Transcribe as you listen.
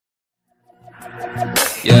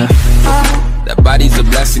Yeah, that body's a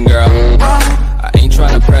blessing, girl. I ain't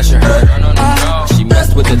trying to pressure her. She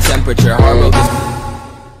messed with the temperature. Hard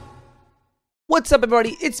What's up,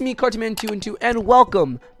 everybody? It's me, Cartoonman212, and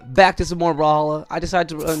welcome back to some more Brawlhalla. I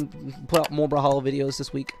decided to put out more Brawlhalla videos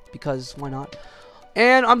this week because why not?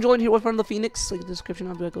 And I'm joined here with Friend of the Phoenix. Like the description,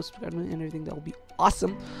 I'll go subscribe and everything. That will be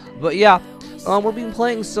awesome. But yeah, we'll be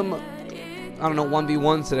playing some, I don't know,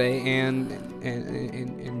 1v1s today and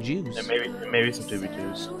Jews. And maybe some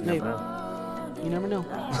 2v2's. You never know.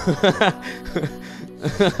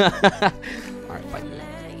 Alright, fight me.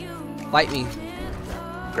 Fight me.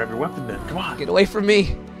 Grab your weapon then. Come on. Get away from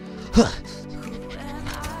me.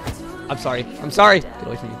 I'm sorry. I'm sorry. Get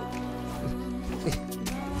away from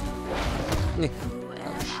me.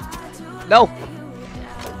 No.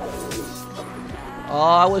 Oh,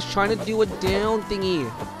 I was trying to do a down thingy.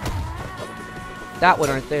 That one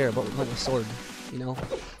right there, but with like a sword, you know.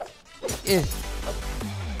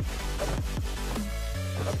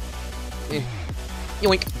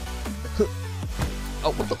 Yoink.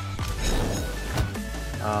 Oh, what the?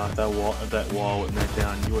 That wall went right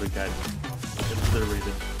down. You would have got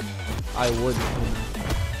obliterated. I would.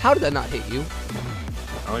 How did that not hit you?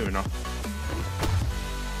 I don't even know.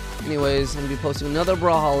 Anyways, I'm gonna be posting another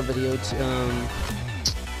Brawlhalla video to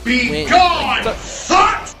Be gone,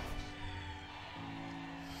 son!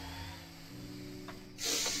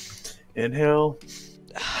 Inhale.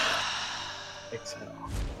 Exhale.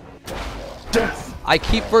 Death. I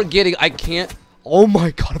keep forgetting I can't. Oh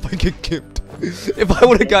my god, if I get gimped. If I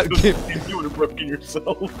would have got gimped. You would have broken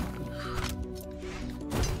yourself.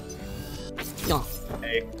 No.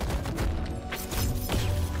 Hey.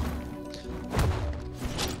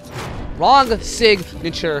 Wrong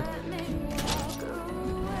signature.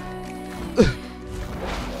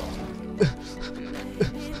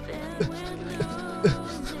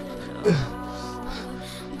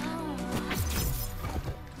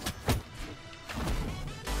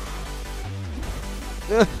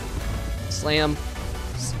 Slam.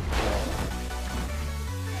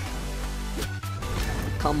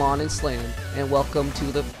 Come on and slam. And welcome to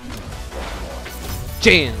the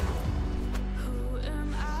jam.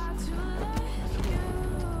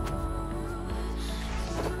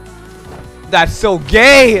 That's so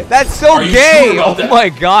gay! That's so gay! Sure Oh that? My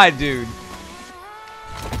god, dude.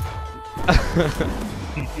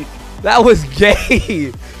 That was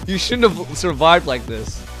gay! You shouldn't have survived like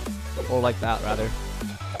this. Or like that, rather.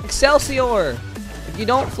 Excelsior! If you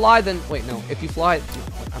don't fly, then... Wait, no. If you fly... I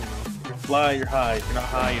don't know. If you fly, you're high. If you're not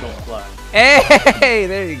high, you don't fly. Hey!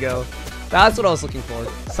 There you go. That's what I was looking for.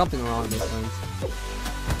 Something wrong with these things.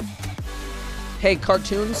 Hey,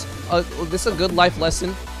 cartoons. This is a good life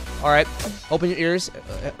lesson. Alright. Open your ears.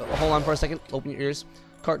 Hold on for a second. Open your ears.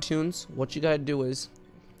 Cartoons. What you gotta do is...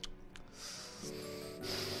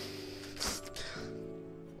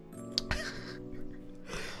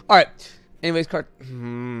 Alright. Anyways,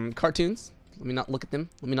 cartoons. Let me not look at them.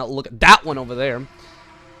 Let me not look at that one over there.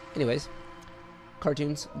 Anyways.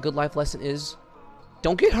 Cartoons. Good life lesson is...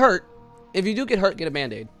 Don't get hurt. If you do get hurt, get a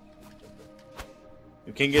band-aid. If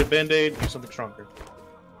you can't get a band-aid, do something stronger.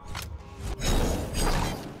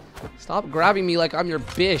 Stop grabbing me like I'm your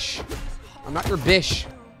bish. I'm not your bish.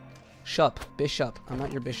 Shup. Bishop. I'm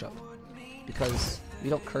not your bishop. Because we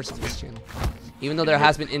don't curse on this channel. Even though there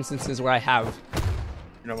has been instances where I have.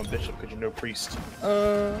 You're not a bishop because you're no priest.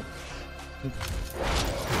 You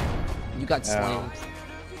got slammed.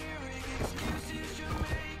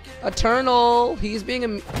 Eternal. He's being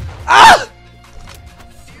a... Ah!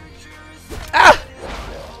 Ah!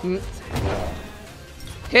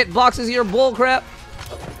 Hitbox is your bullcrap.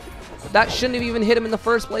 That shouldn't have even hit him in the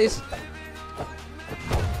first place.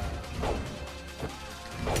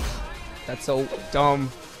 That's so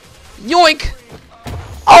dumb. Yoink!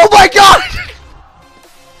 Oh my god!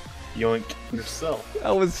 Yoink yourself.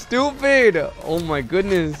 That was stupid. Oh my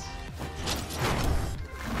goodness.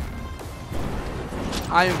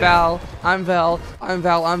 I'm Val. I'm Val. I'm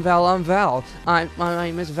Val. I'm Val. I'm Val. My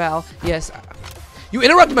name is Val. Yes. You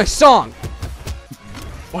interrupted my song.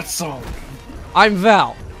 What song? I'm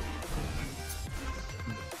Val.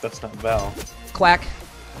 That's not Val. Quack.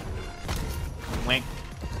 Wink.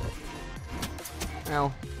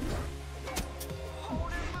 Ow.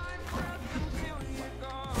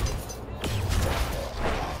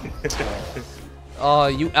 Oh,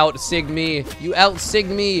 you out-sigged me. You out-sigged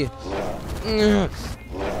me.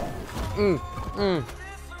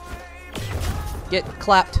 Get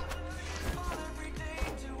clapped.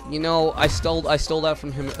 You know, I stole that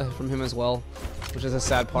from him as well, which is a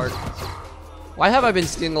sad part. Why have I been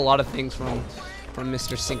stealing a lot of things from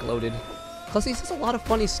Mr. Sink Loaded? Cause he says a lot of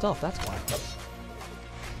funny stuff. That's why.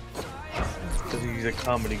 Because he's a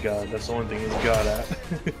comedy god. That's the only thing he's god at.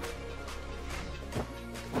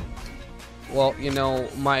 Well, you know,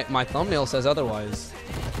 my thumbnail says otherwise.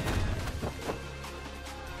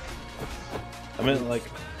 I meant like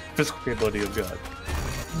physical capability of God.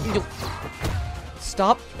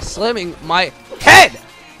 Stop slamming my head!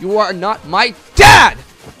 You are not my dad!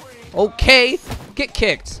 Okay, get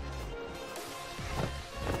kicked.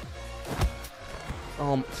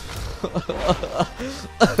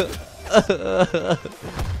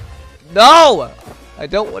 No! I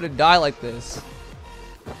don't want to die like this.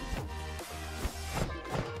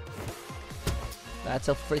 That's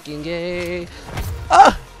a freaking gay.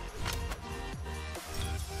 Ah!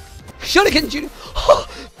 Shuriken shooting.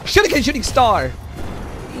 Shuriken shooting star.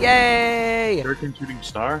 Yay! Shuriken shooting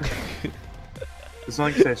star? It's not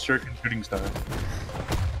like you said shuriken shooting star.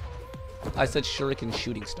 I said shuriken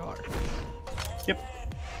shooting star. Yep.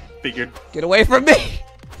 Figured. Get away from me!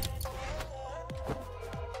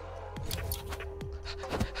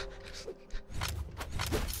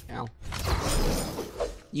 Ow.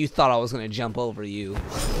 You thought I was gonna jump over you.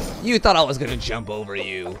 You thought I was gonna jump over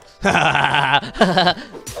you. Get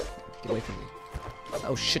away from me.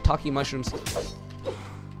 Oh, shiitake mushrooms.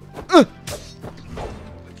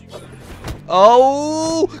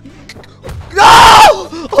 Oh! No!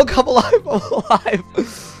 Oh, I'm alive! I'm alive!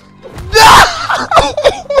 No!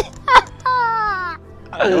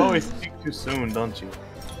 You always think too soon, don't you?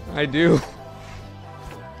 I do.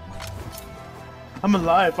 I'm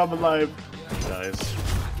alive, I'm alive. Guys.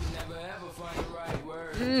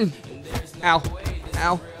 Ow.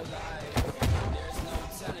 Ow.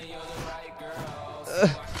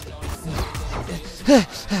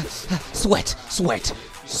 Sweat. Sweat.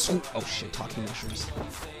 Oh shit, talking mushrooms.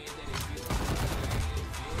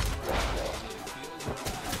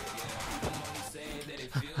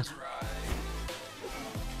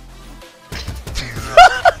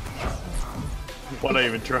 Why'd I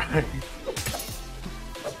even try?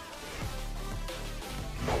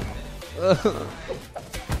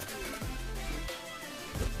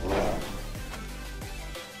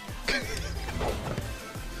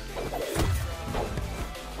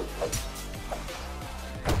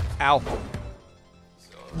 Ow.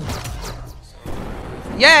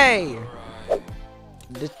 Yay!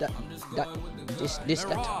 This that.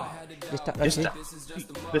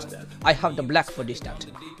 I have the black for this that.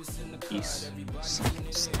 Yes.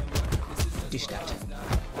 Dish that.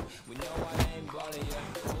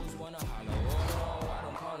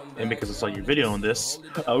 And because I saw your video on this,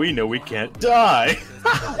 we know we can't die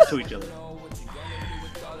to each other.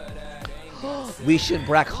 We should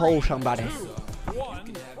black hole somebody.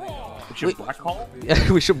 We should black hole?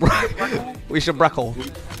 Yeah, we should black hole.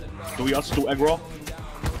 Do we also do egg roll?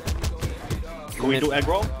 Can we do egg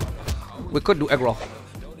roll? We could do egg roll.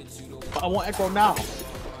 But I want egg roll now.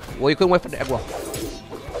 Well, you couldn't wait for the egg roll.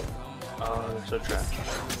 Oh, they're so trash.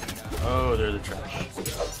 Oh, they're the trash.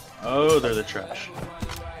 Oh, they're the trash.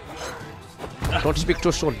 Don't speak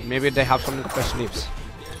too soon. Maybe they have something up their sleeves.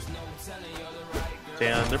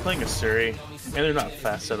 Damn, they're playing a Suri, and they're not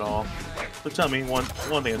fast at all. So tell me one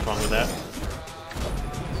thing that's wrong with that.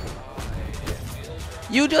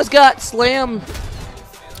 You just got slammed,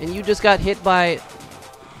 and you just got hit by.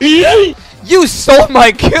 You stole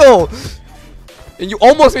my kill, and you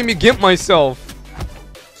almost made me gimp myself.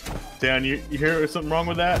 Dan, you hear something wrong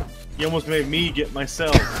with that? You almost made me get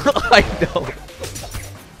myself. I know.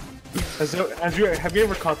 Have you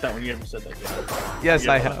ever caught that when you ever said that, Dan? Yes,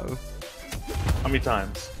 I have. How many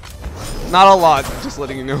times? Not a lot, just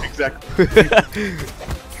letting you know. Exactly.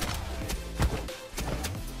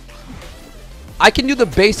 I can do the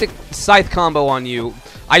basic scythe combo on you.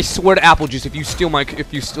 I swear to apple juice if you steal my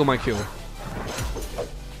kill.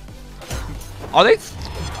 Are they?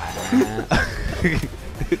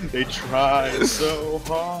 They try so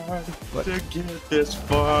hard to get this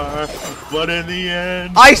far, but in the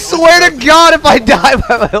end, I swear to God, if I die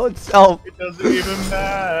by my own self, it doesn't even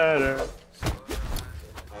matter.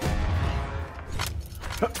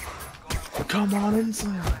 Come on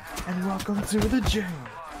inside, and welcome to the jail.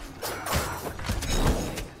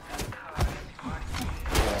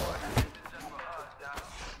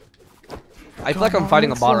 I feel like I'm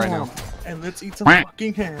fighting a bot right now. And let's eat some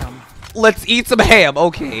fucking ham. Let's eat some ham,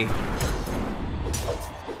 okay.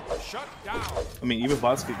 Shut down. I mean, even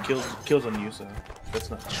bots get kills on you, so that's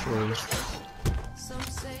not true.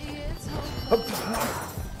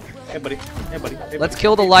 Hey, buddy. Hey, buddy. Hey, Let's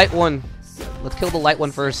kill the light one. Let's kill the light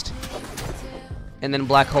one first. And then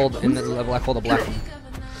black hole, and then black hole the black one.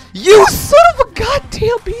 You son of a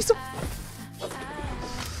goddamn piece of...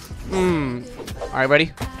 Alright,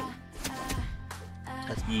 ready?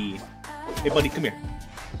 Yeah. Hey, buddy, come here.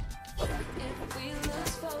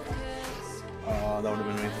 That would have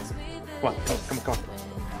been amazing. Come on.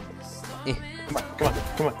 Eh. Come on.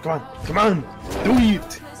 Do it. Come on.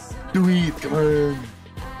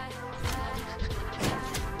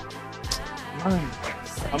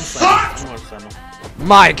 I'm sorry.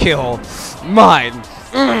 My kill. Mine.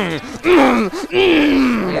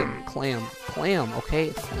 Clam. Okay,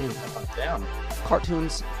 it's clam. Down.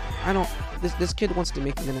 Cartoons. I don't. This kid wants to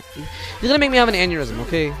make me. He's gonna make me have an aneurysm.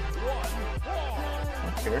 Okay. I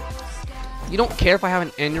don't care. You don't care if I have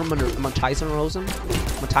an aneurysm?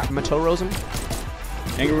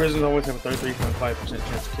 Aneurysms always have a 33.5%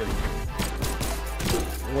 chance of killing you.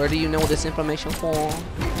 Where do you know this information from?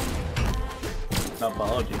 Not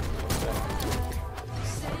biology.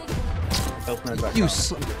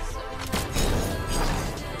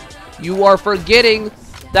 You are forgetting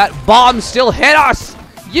that bomb still hit us!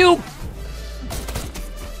 You!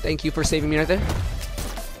 Thank you for saving me right there.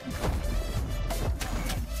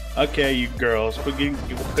 Okay, you girls,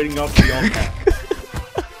 you're putting off the old man.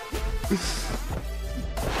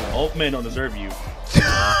 The old men don't deserve you.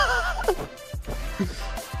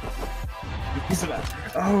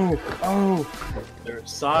 Oh! They're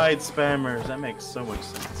side spammers. That makes so much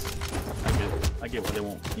sense. I get why they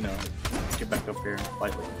won't, get back up here and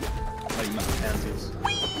fight like not pansies.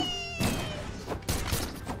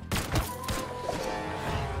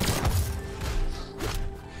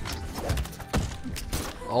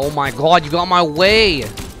 Oh my god, you got my way!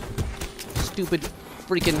 Stupid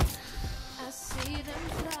freaking...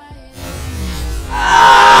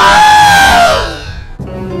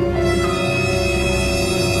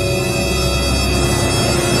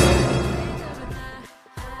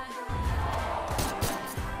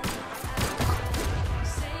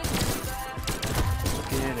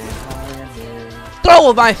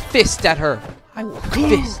 Throw my fist at her! I will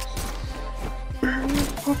fist.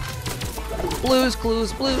 Blues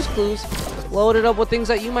Clues. Load it up with things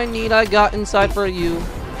that you might need. I got inside for you.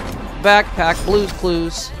 Backpack, Blues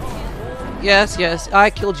Clues. Yes, I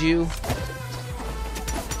killed you.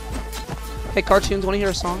 Hey, cartoons, wanna hear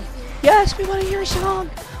a song? Yes, we wanna hear a song.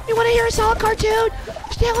 Cartoon.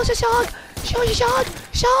 Tell us a song. Show us a song.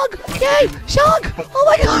 Song. Yay, song. Oh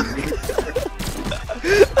my god.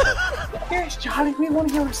 Yes, Charlie, we want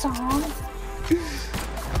to hear a song.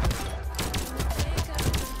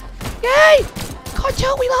 Yay!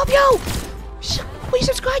 Cartoon, we love you! We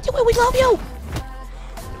subscribe to it, we love you!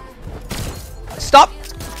 Stop!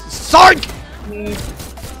 Sarg!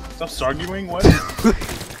 Stop sarguing? What?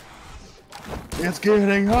 It's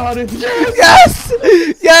getting hot in here! Yes!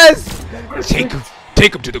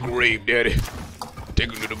 Take him to the grave, Daddy.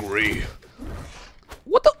 Take him to the grave.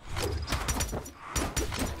 What the?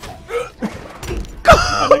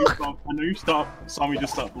 I know you saw me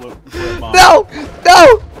just stop blue. No!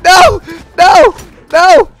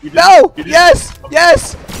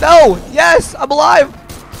 Yes! I'm alive!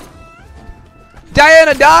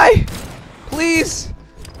 Diana, die! Please!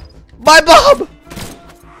 My bomb!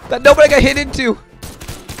 That nobody got hit into!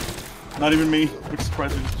 Not even me, which is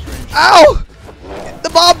surprisingly strange. Ow! The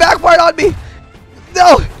bomb backfired on me!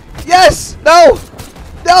 No! Yes! No!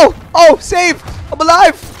 Oh, save! I'm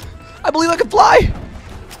alive! I believe I can fly!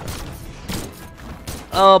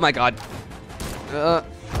 Oh my god.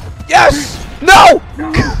 Yes! No!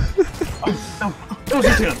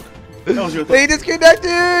 That was your turn. They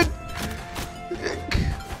disconnected!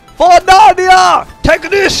 For Narnia! Take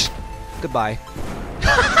this! Goodbye.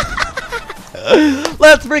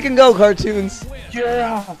 Let's freaking go, cartoons!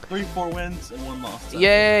 Yeah! 3-4 wins and 1 loss.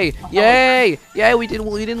 Yay! We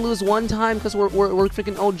didn't lose one time because we're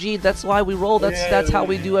freaking OG. That's why we roll. That's how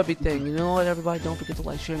we do everything. You know what, everybody? Don't forget to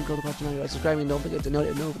like, share, and go to Cartoon. Subscribe, and don't forget to no.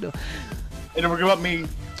 And don't forget about me.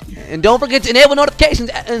 And don't forget to enable notifications,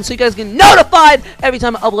 and so you guys get notified every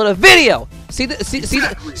time I upload a video. See the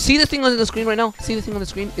thing on the screen right now? See the thing on the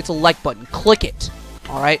screen? It's a like button. Click it.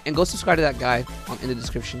 All right, and go subscribe to that guy in the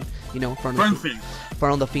description. You know, for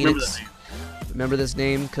the Phoenix. Remember this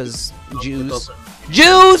name, cause Jews.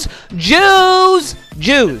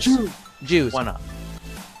 Why not?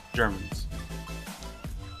 Germans.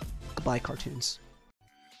 Goodbye, cartoons.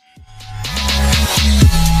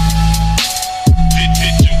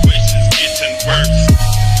 Situations getting worse.